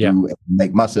and go through and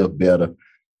make myself better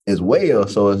as well.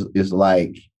 So it's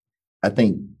like, I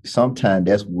think sometimes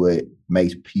that's what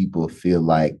makes people feel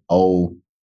like, oh,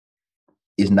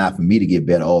 it's not for me to get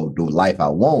better or the life I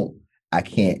want. I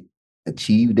can't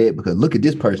achieve that because look at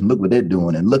this person, look what they're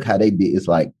doing, and look how they did. It's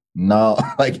like, no,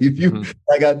 like if you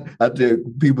like I tell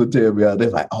people tell me they're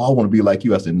like, oh, I want to be like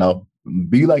you. I said, no,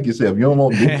 be like yourself. You don't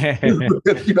want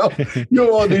this. you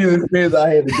don't want these experiences I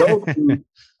had to go through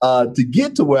to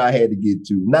get to where I had to get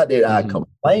to. Not that I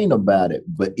complain about it,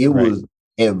 but it was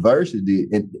adversity,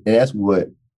 and that's what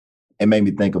it made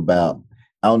me think about.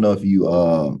 I don't know if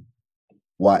you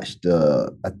watched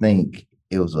I think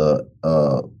it was a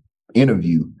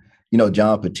interview. You know,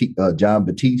 John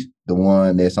Batiste, the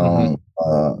one that's on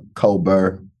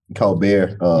Colbert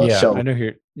show. I know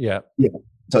here. Yeah.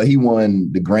 So he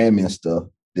won the Grammy and stuff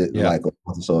like a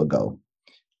month or so ago.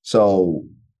 So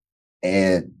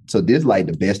this like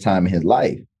the best time in his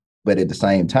life, but at the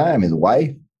same time, his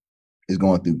wife is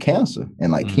going through cancer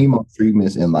and like chemo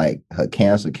treatments, and like her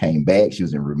cancer came back. She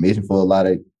was in remission for a lot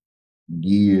of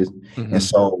years, and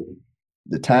so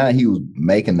the time he was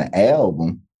making the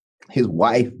album, his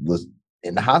wife was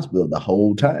in the hospital the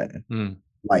whole time.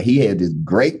 Like he had this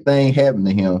great thing happen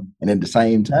to him, and at the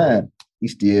same time, he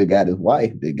still got his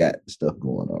wife that got stuff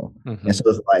going on. And so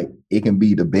it's like it can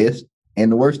be the best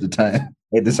and the worst of time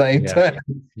at the same time.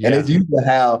 And it's usually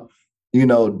how, you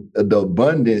know, the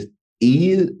abundance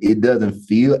is, it doesn't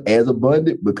feel as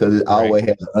abundant because it always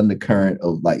has an undercurrent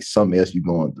of like something else you're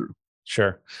going through.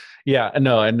 Sure. Yeah.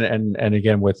 No. And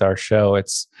again, with our show,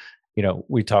 it's, you know,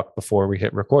 we talked before we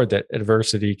hit record that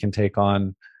adversity can take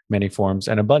on many forms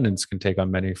and abundance can take on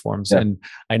many forms. And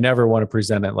I never want to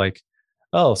present it like,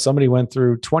 oh, somebody went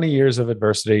through 20 years of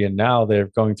adversity and now they're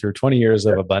going through 20 years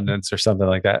of abundance or something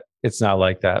like that. It's not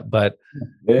like that, but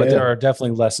there are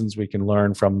definitely lessons we can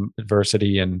learn from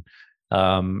adversity, and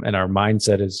our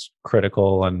mindset is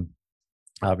critical. And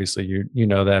obviously you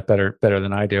know that better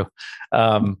than I do.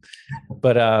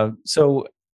 So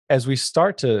as we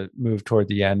start to move toward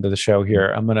the end of the show here,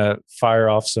 I'm going to fire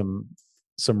off some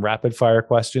rapid fire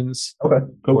questions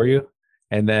for you.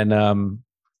 And then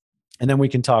we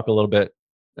can talk a little bit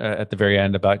at the very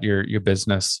end about your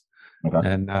business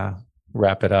and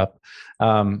wrap it up.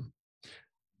 All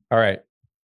right.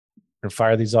 I'll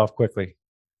fire these off quickly.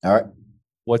 All right.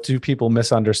 What do people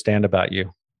misunderstand about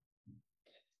you?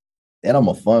 And I'm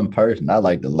a fun person. I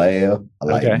like to laugh. I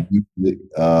like music,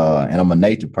 and I'm a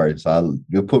nature person. So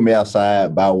you'll put me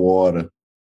outside by water,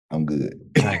 I'm good.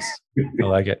 Nice. I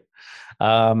like it.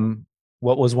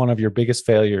 What was one of your biggest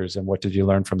failures, and what did you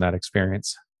learn from that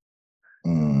experience?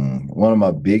 One of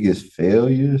my biggest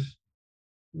failures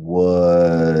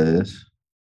was,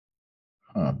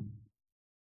 I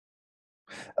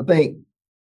think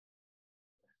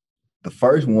the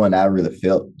first one I really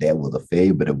felt that was a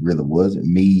failure, but it really wasn't,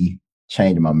 me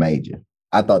changing my major.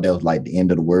 I thought that was like the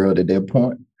end of the world at that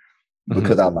point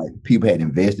because I like people had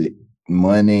invested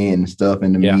money and stuff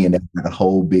into me, and that's like a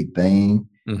whole big thing.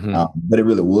 But it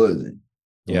really wasn't.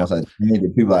 Once I changed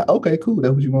it, people were like, okay, cool,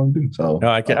 that's what you want to do. So no,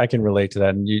 I can relate to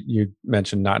that. And you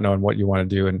mentioned not knowing what you want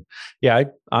to do. And I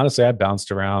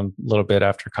bounced around a little bit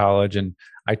after college, and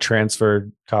I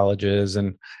transferred colleges,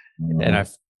 and I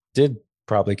did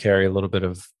probably carry a little bit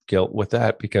of guilt with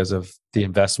that because of the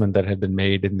investment that had been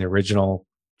made in the original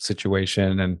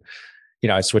situation. And,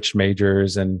 I switched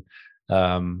majors, and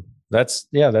that's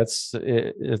an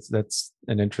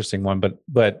interesting one,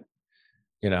 but,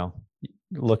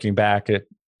 looking back at,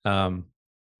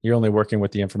 you're only working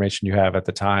with the information you have at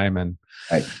the time, and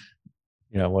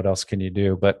what else can you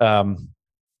do? But,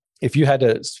 if you had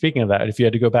to, speaking of that, if you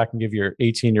had to go back and give your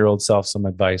 18-year-old self some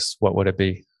advice, what would it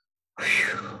be?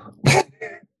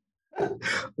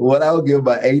 What I would give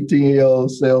my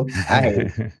 18-year-old self, I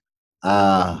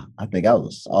think I was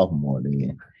a sophomore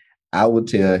then. I would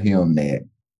tell him that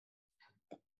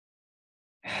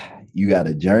you got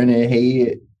a journey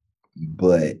ahead,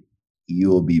 but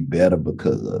you'll be better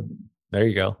because of it. There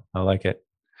you go. I like it.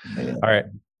 Yeah. All right.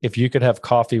 If you could have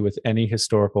coffee with any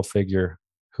historical figure,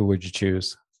 who would you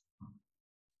choose?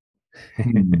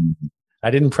 I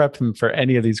didn't prep him for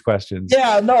any of these questions.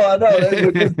 Yeah, I know.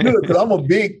 It's good because I'm a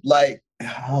big, just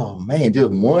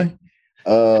one.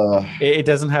 It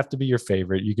doesn't have to be your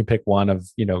favorite. You can pick one of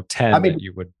 10 that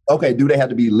you would. Okay, do they have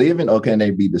to be living or can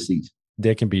they be deceased?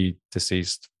 They can be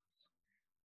deceased.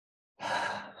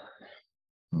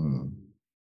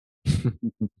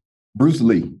 Bruce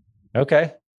Lee.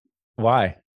 Okay.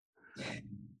 Why?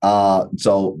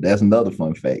 So that's another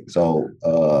fun fact. So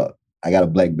I got a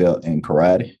black belt in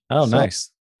karate. Oh,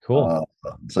 nice. Cool.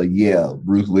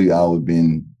 Bruce Lee always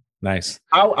been nice.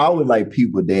 I would like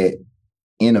people that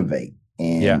innovate.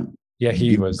 And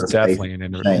he was definitely an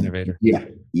innovator. Yeah.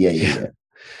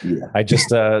 I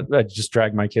just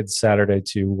dragged my kids Saturday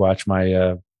to watch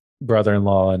my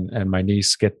brother-in-law and my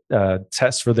niece get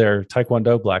tests for their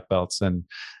Taekwondo black belts, and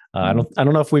I don't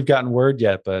know if we've gotten word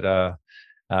yet, but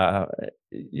that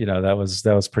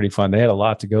was pretty fun. They had a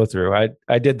lot to go through.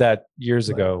 I did that years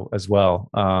ago as well.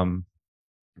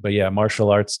 But yeah,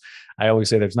 martial arts, I always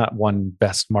say there's not one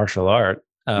best martial art.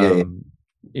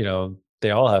 They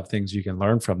all have things you can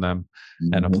learn from them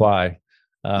and apply.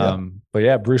 But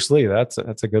yeah, Bruce Lee, that's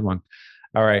a good one.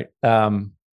 All right.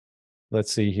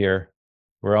 Let's see here.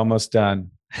 We're almost done.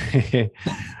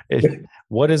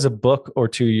 What is a book or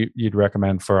two you'd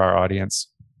recommend for our audience?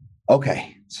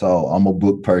 Okay. So I'm a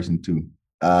book person too.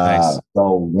 Nice.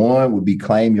 So one would be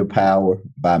Claim Your Power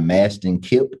by Maston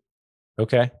Kipp.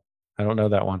 Okay. I don't know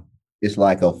that one. It's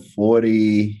like a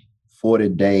 40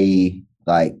 day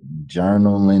like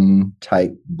journaling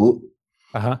type book.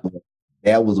 Uh-huh.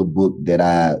 That was a book that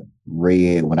I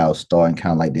read when I was starting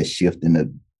kind of like this shift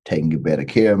into taking better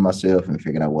care of myself and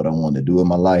figuring out what I want to do in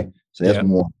my life. So that's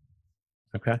one.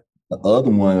 Okay. The other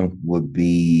one would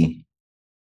be,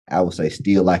 I would say,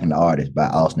 Still Liking the Artist by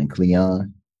Austin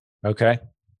Kleon. Okay.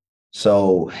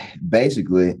 So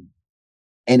basically,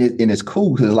 and it's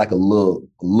cool because it's like a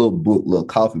little book, little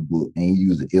coffee book, and you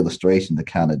use the illustration to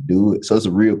kind of do it. So it's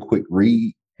a real quick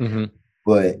read,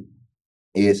 but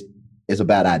it's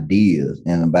about ideas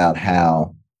and about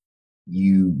how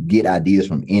you get ideas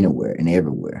from anywhere and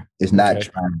everywhere. It's not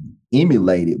trying to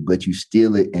emulate it, but you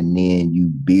steal it and then you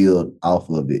build off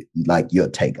of it, like your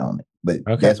take on it. But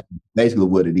that's basically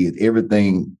what it is.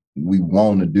 Everything we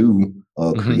want to do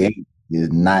or create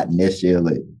is not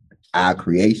necessarily our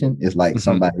creation. It's like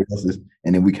somebody else's,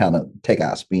 and then we kind of take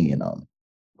our spin on it.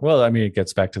 Well, I mean, it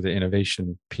gets back to the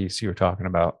innovation piece you were talking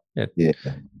about. You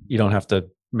don't have to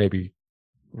maybe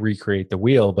recreate the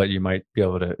wheel, but you might be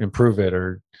able to improve it,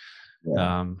 or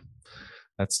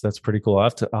that's pretty cool. I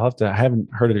haven't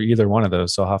heard of either one of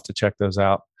those, so I'll have to check those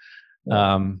out.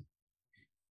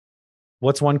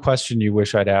 What's one question you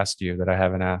wish I'd asked you that I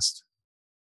haven't asked?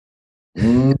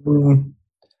 Because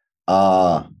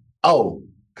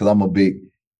I'm a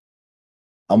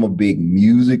big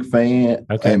music fan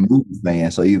and movie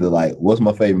fan. So either like, what's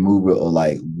my favorite movie, or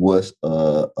like, what's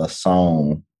a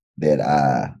song that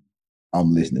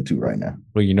I'm listening to right now?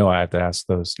 Well, I have to ask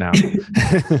those now.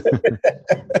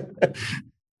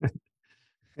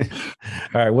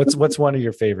 All right. What's one of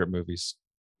your favorite movies?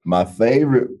 One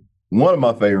of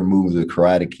my favorite movies is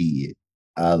Karate Kid.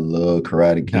 I love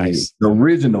Karate Kid. Nice. The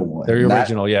original one. The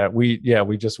original, yeah. We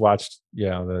just watched,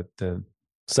 the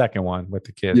second one with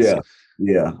the kids.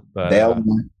 Yeah. But, that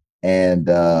one. And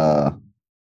I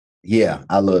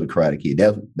love the Karate Kid.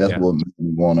 That's what made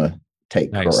me want to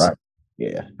take karate.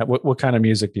 Yeah. What kind of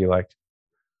music do you like?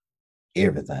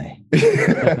 Everything.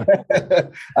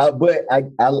 But I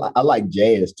like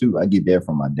jazz too. I get that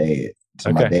from my dad.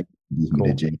 So my dad used me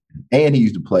to jazz. And he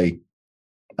used to play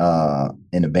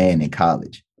in a band in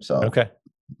college. So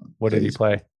what did he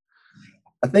play?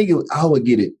 I think I would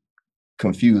get it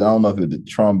confused. I don't know if it was the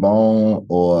trombone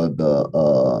or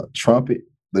the trumpet,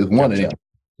 but it's one of them.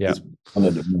 Yeah. It's one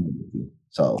of the.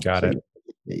 So got it.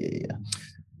 Yeah.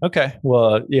 Okay.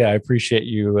 Well, I appreciate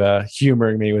you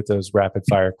humoring me with those rapid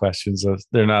fire questions.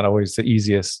 They're not always the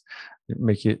easiest.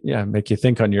 Make you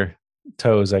think on your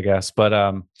toes, I guess.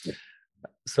 But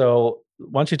so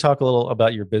why don't you talk a little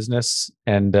about your business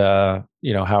and how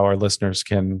our listeners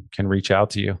can reach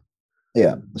out to you?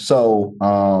 Yeah. So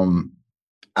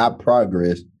our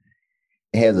progress,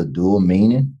 it has a dual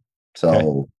meaning.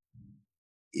 So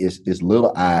it's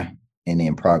little I, and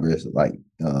then progress, like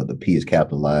the P is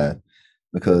capitalized,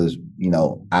 because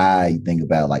I think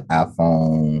about like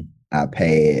iPhone,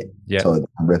 iPad. So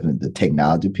I'm referring to the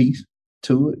technology piece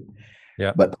to it.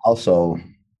 Yeah. But also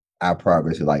our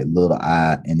progress is like little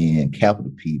I and then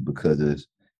capital P, because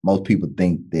most people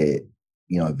think that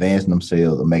advancing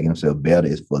themselves or making themselves better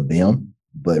is for them,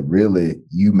 but really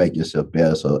you make yourself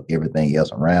better so everything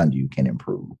else around you can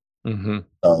improve.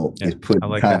 So it's put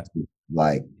in context,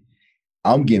 like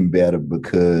I'm getting better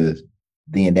because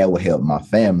then that will help my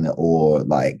family or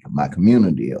like my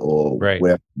community or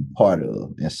whatever I'm part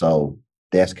of. And so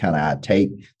that's kind of our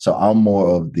take. So I'm more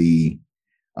of the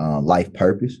life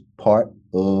purpose part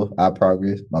of our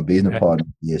progress. My business partner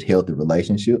is healthy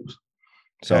relationships.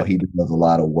 So he does a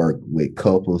lot of work with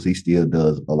couples. He still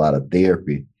does a lot of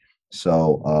therapy.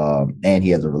 So, and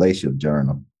he has a relationship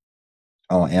journal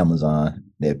on Amazon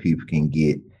that people can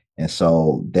get. And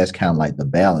so that's kind of like the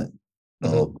balance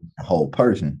of the whole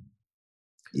person.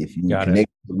 If you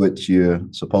connect with what you're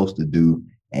supposed to do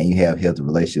and you have healthy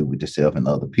relationship with yourself and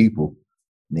other people,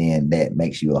 then that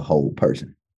makes you a whole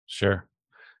person. Sure.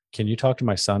 can you talk to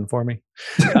my son for me?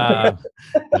 No,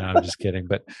 I'm just kidding.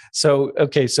 But so,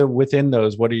 okay. So within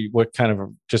those, what kind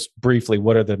of, just briefly,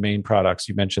 what are the main products?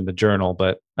 You mentioned the journal,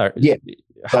 but Yeah.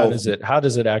 how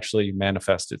does it actually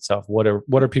manifest itself? What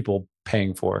are people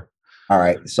paying for? All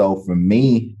right. So for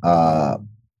me,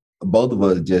 both of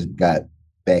us just got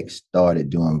back started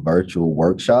doing virtual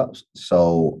workshops.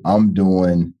 So I'm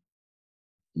doing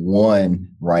one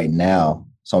right now.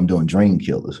 So I'm doing Dream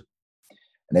Killers.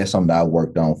 And that's something that I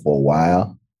worked on for a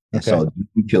while. And so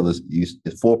Dream Killers,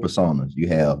 it's 4 personas. You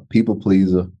have people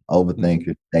pleaser,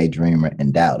 overthinker, daydreamer,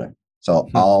 and doubter. So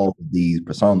all of these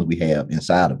personas we have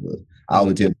inside of us. I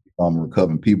would tell you I'm a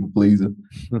recovering people pleaser.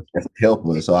 That's a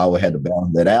helper. So I would have to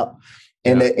balance that out.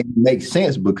 And it makes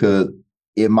sense because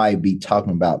it might be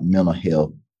talking about mental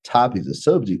health topics or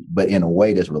subjects, but in a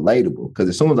way that's relatable. Because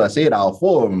as soon as I said all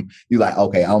 4 of them, you're like,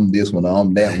 okay, I'm this one,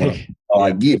 I'm that one. Oh,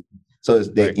 I get it. So it's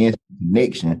that instant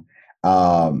connection.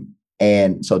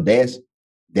 And so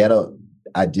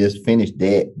I just finished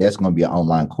that. That's going to be an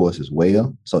online course as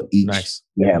well. So you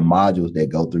have modules that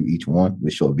go through each one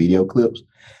with short video clips.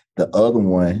 The other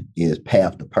one is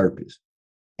Path to Purpose.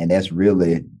 And that's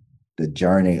really the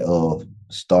journey of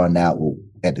starting out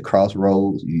at the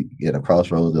crossroads. You get a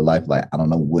crossroads of life, like, I don't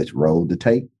know which road to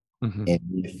take. And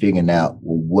you're figuring out,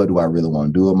 well, what do I really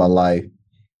want to do with my life?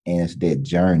 And it's that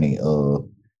journey of,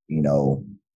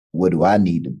 what do I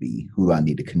need to be? Who do I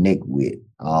need to connect with?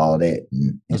 All that.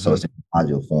 And so it's in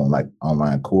module form, like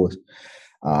online course.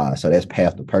 So that's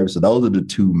Path to Purpose. So those are the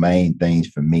 2 main things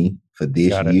for me for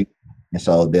this year. And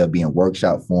so they'll be in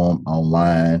workshop form,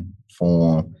 online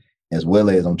form, as well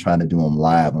as I'm trying to do them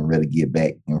live and really get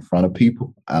back in front of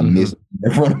people. I miss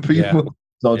in front of people.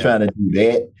 So I'm trying to do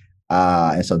that.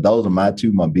 And so those are my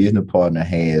 2. My business partner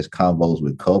has convos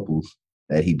with couples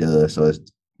that he does. So it's,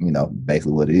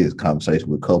 basically what it is, conversation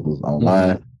with couples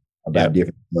online about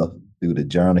different stuff through the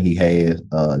journal he has,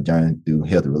 journey through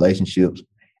healthy relationships.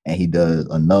 And he does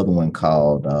another one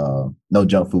called No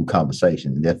Junk Food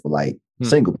Conversations. And that's for like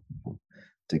single people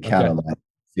to kind of like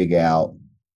figure out,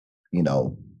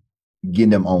 getting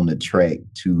them on the track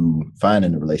to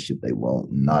finding the relationship they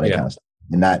want and all that kind of stuff.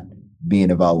 And not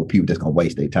being involved with people that's going to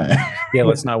waste their time.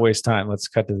 Let's not waste time. Let's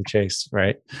cut to the chase,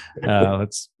 right? I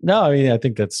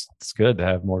think it's good to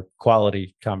have more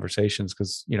quality conversations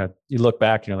because, you look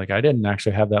back and you're like, I didn't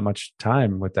actually have that much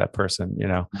time with that person,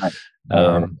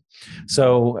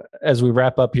 So as we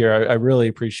wrap up here, I really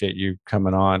appreciate you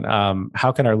coming on.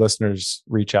 How can our listeners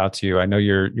reach out to you? I know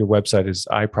your website is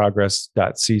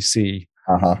iprogress.cc.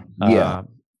 Any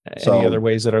other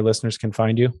ways that our listeners can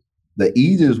find you? The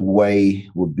easiest way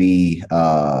would be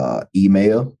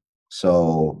email.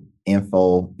 So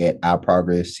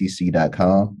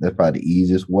info@iprogresscc.com. That's probably the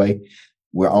easiest way.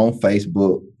 We're on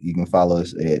Facebook. You can follow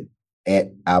us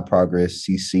at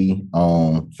iprogresscc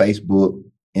on Facebook,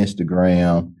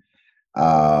 Instagram.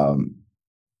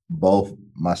 Both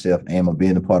myself and my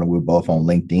business partner, we're both on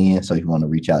LinkedIn. So if you want to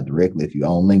reach out directly, if you're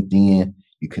on LinkedIn,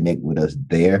 you connect with us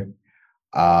there.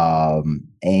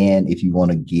 And if you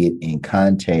want to get in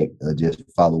contact or just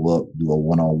follow up, do a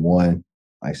one-on-one,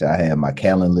 like I said, I have my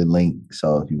calendar link.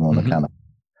 So if you want to kind of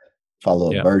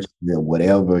follow up virtually or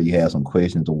whatever, you have some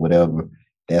questions or whatever,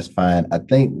 that's fine. I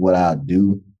think what I'll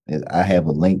do is I have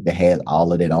a link that has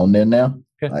all of that on there now.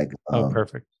 Okay. Like,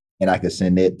 perfect. And I can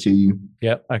send that to you.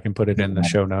 Yep. I can put it in the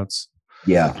show notes.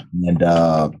 Yeah. And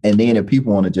then if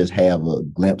people want to just have a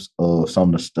glimpse of some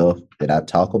of the stuff that I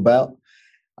talk about,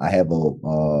 I have a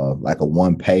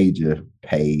one-pager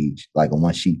page, like a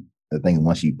one sheet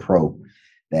pro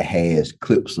that has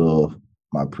clips of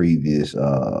my previous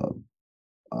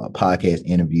podcast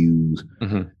interviews,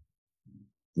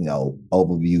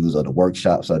 overviews of the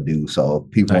workshops I do. So if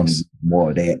people want to get more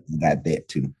of that, I got that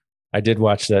too. I did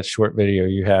watch that short video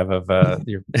you have of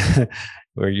your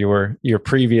where you were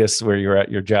where you were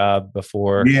at your job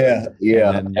before. Yeah.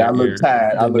 I look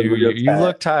tired. You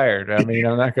look tired. I mean,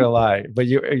 I'm not gonna lie, but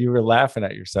you were laughing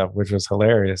at yourself, which was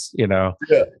hilarious. Yeah.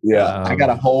 I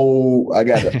got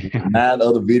 9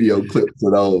 other video clips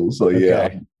of those. So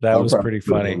that was pretty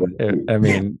funny. I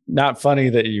mean, not funny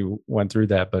that you went through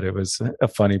that, but it was a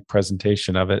funny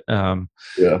presentation of it.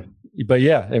 But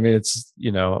I mean, it's,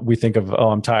 we think of,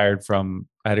 I'm tired from,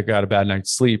 I got a bad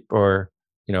night's sleep or,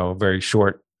 a very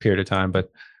short period of time, but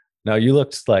no, you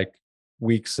looked like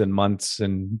weeks and months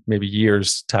and maybe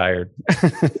years tired.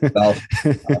 I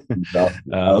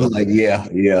was like,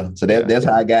 So that's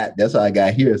how I got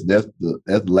here. So that's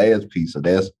the last piece. So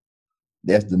that's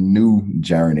the new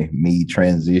journey, me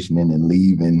transitioning and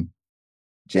leaving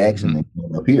Jackson and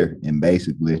going up here and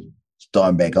basically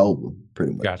starting back over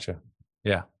pretty much. Gotcha.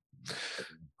 Yeah.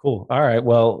 Cool. All right.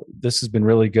 Well, this has been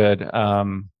really good.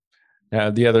 Now,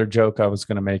 the other joke I was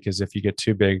going to make is if you get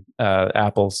too big,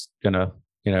 Apple's going to,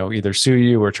 either sue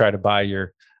you or try to buy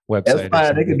your website. That's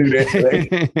fine. They can do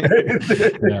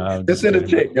that. No, just send a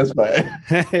check. That's fine.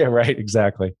 Yeah, right.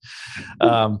 Exactly.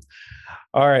 All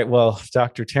right. Well,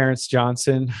 Dr. Terrence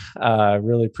Johnson, I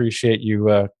really appreciate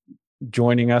you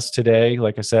joining us today.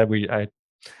 Like I said, I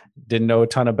didn't know a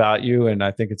ton about you, and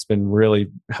I think it's been really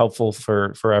helpful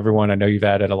for everyone. I know you've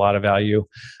added a lot of value.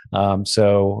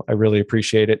 So I really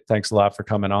appreciate it. Thanks a lot for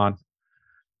coming on.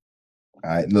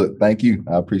 All right. Look, thank you.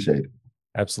 I appreciate it.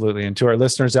 Absolutely. And to our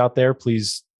listeners out there,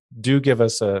 please do give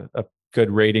us a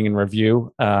good rating and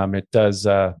review. It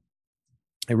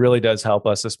really does help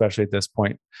us, especially at this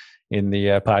point in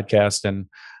the podcast. And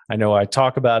I know I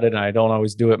talk about it and I don't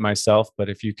always do it myself, but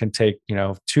if you can take,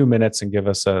 2 minutes and give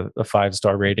us a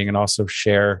 5-star rating and also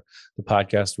share the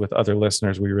podcast with other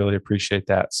listeners, we really appreciate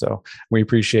that. So we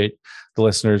appreciate the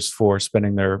listeners for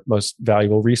spending their most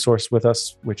valuable resource with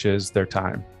us, which is their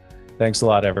time. Thanks a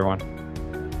lot, everyone.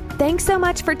 Thanks so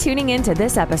much for tuning in to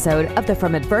this episode of the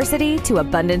From Adversity to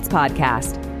Abundance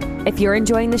podcast. If you're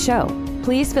enjoying the show,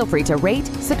 please feel free to rate,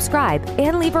 subscribe,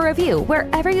 and leave a review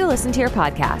wherever you listen to your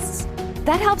podcasts.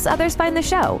 That helps others find the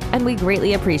show, and we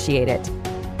greatly appreciate it.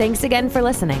 Thanks again for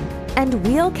listening, and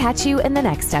we'll catch you in the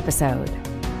next episode.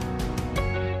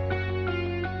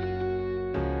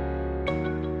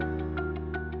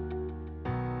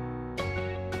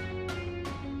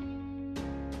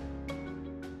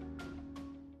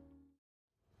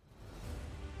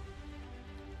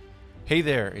 Hey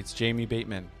there, it's Jamie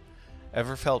Bateman.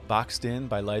 Ever felt boxed in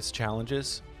by life's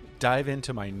challenges? Dive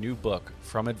into my new book,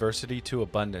 From Adversity to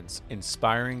Abundance,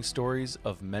 Inspiring Stories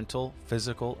of Mental,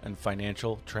 Physical, and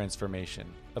Financial Transformation.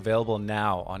 Available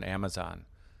now on Amazon.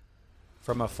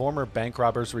 From a former bank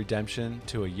robber's redemption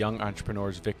to a young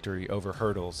entrepreneur's victory over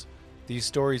hurdles, these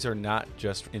stories are not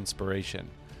just inspiration.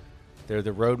 They're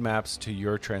the roadmaps to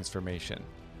your transformation.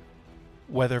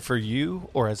 Whether for you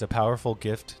or as a powerful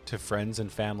gift to friends and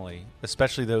family,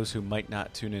 especially those who might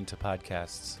not tune into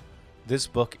podcasts, this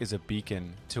book is a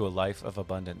beacon to a life of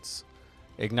abundance.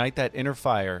 Ignite that inner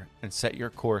fire and set your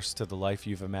course to the life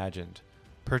you've imagined.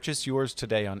 Purchase yours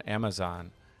today on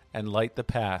Amazon and light the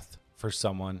path for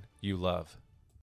someone you love.